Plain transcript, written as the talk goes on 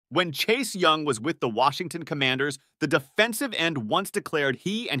When Chase Young was with the Washington Commanders, the defensive end once declared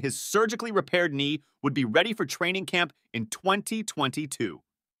he and his surgically repaired knee would be ready for training camp in 2022.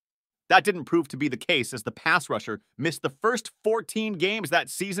 That didn't prove to be the case as the pass rusher missed the first 14 games that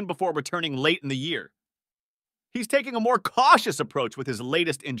season before returning late in the year. He's taking a more cautious approach with his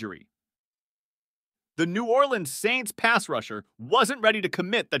latest injury. The New Orleans Saints pass rusher wasn't ready to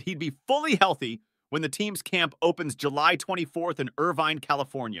commit that he'd be fully healthy when the team's camp opens July 24th in Irvine,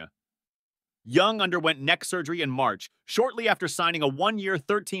 California. Young underwent neck surgery in March, shortly after signing a one-year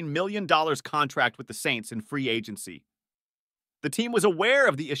 $13 million contract with the Saints in free agency. The team was aware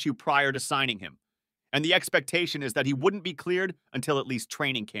of the issue prior to signing him, and the expectation is that he wouldn't be cleared until at least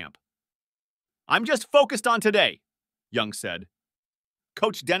training camp. "I'm just focused on today," Young said.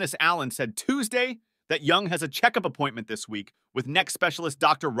 Coach Dennis Allen said Tuesday that Young has a checkup appointment this week with neck specialist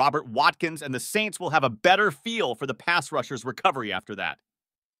Dr. Robert Watkins, and the Saints will have a better feel for the pass rusher's recovery after that.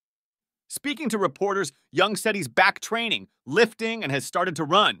 Speaking to reporters, Young said he's back training, lifting, and has started to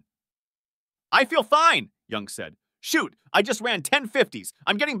run. "I feel fine," Young said. "Shoot, I just ran 10 50s.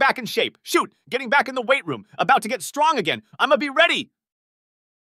 I'm getting back in shape. Shoot, getting back in the weight room. About to get strong again. I'm gonna be ready."